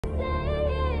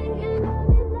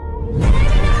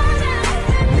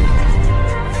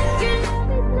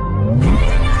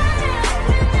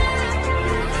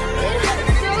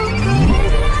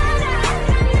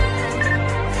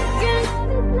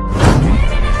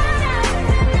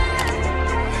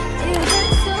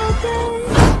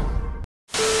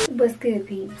What's good,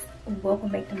 peeps? Welcome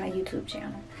back to my YouTube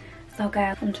channel. So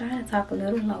guys, I'm trying to talk a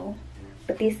little low,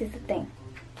 but this is the thing.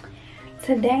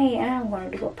 Today I'm going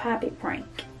to do a poppy prank.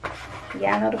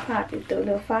 Y'all know the poppies, the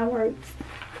little fireworks.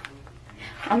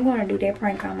 I'm going to do that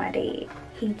prank on my dad.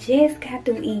 He just got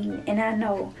through eating, and I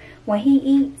know when he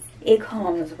eats, it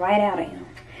comes right out of him.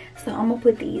 So I'm going to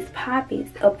put these poppies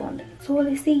up under the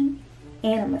toilet seat,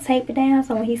 and I'm going to tape it down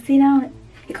so when he sit on it,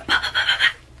 he go pop, pop, pop, pop.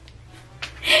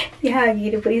 Y'all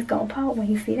get it, but he's gonna pop when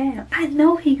he sit down. I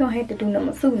know he gonna have to do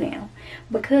number 2 now,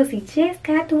 because he just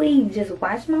got to eat. Just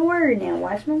watch my word now,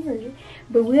 watch my word.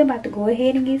 But we're about to go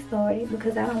ahead and get started,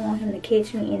 because I don't want him to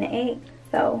catch me in the act.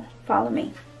 So follow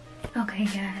me. Okay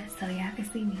guys, so y'all can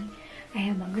see me. I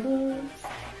have my gloves,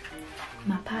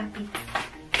 my poppies,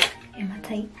 and my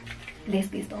tape. Let's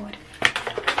get started.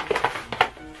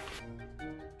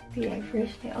 See that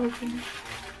freshly open?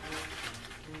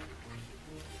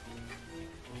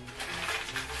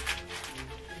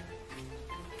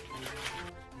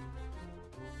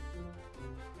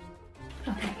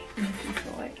 Okay, let's get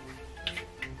started.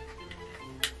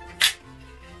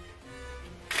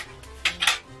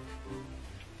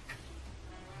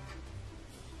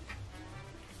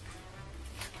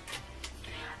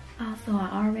 Also,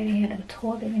 I already had the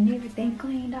toilet and everything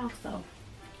cleaned off, so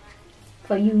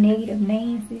for you negative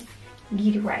Nancy's,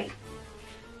 get it right.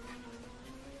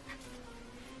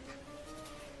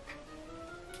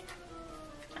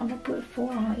 I'm gonna put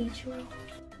 4 on each row.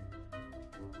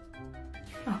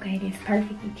 Okay, that's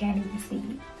perfect. You can't even see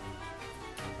it.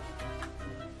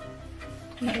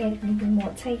 I'm gonna add a little bit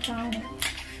more tape on it.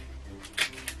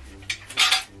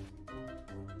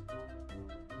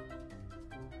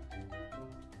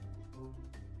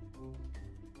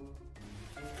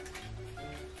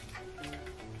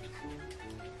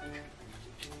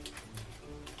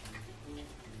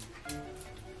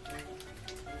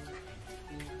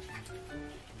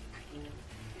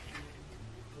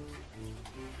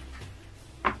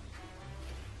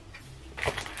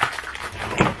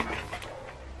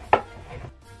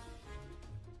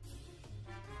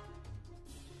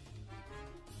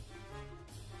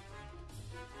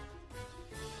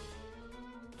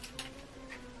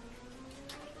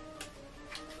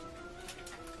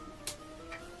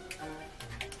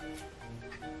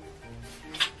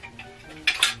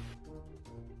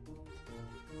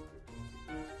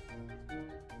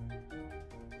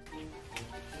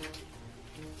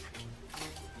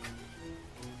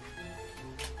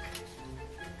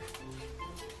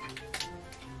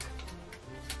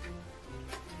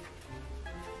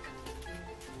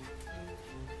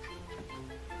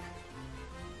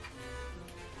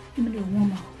 Let me do one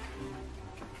more.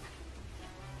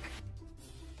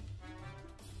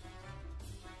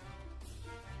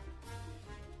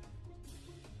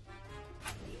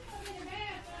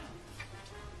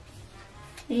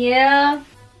 Yeah.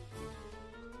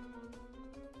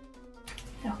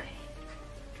 Okay.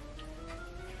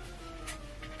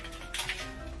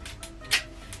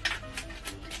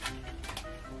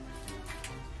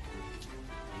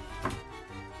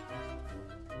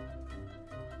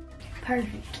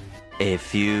 Perfect. A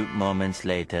few moments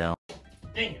later.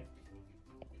 Damn.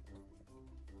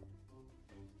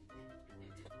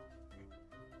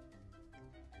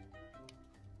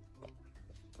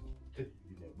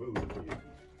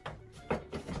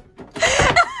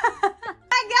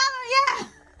 I got him, yeah.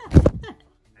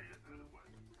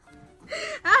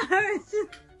 I heard you.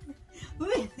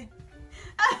 Listen.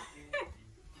 I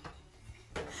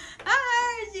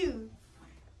heard you.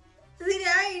 See,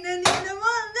 there ain't nothing in the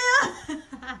month now.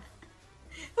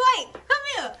 Wait, come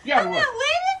here. Yeah, come what? here,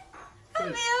 Willie. Come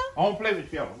here. I don't play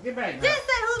with you. Get back now. Just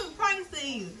say who the prankster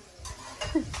is.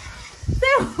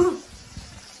 Say who.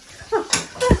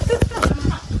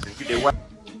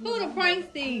 Who the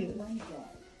prankster is?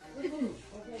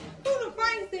 Who the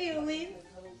prankster is, Willie?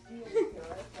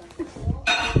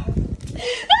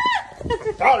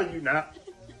 Taller you now.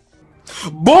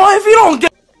 Boy, if you don't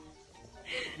get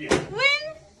Yeah. When?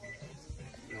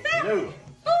 No.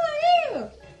 Who are you?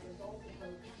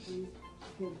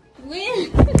 When?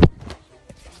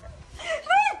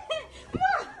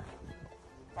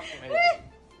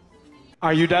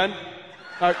 Are you done?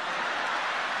 Are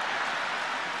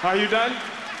you done?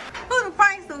 Who the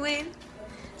prankster win?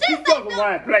 You Just fucking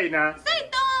want to play now. say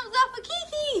thumbs up for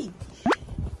Kiki.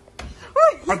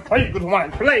 I'm telling you to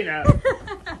want to play now.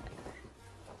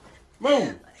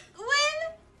 Move. Win?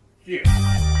 Shit.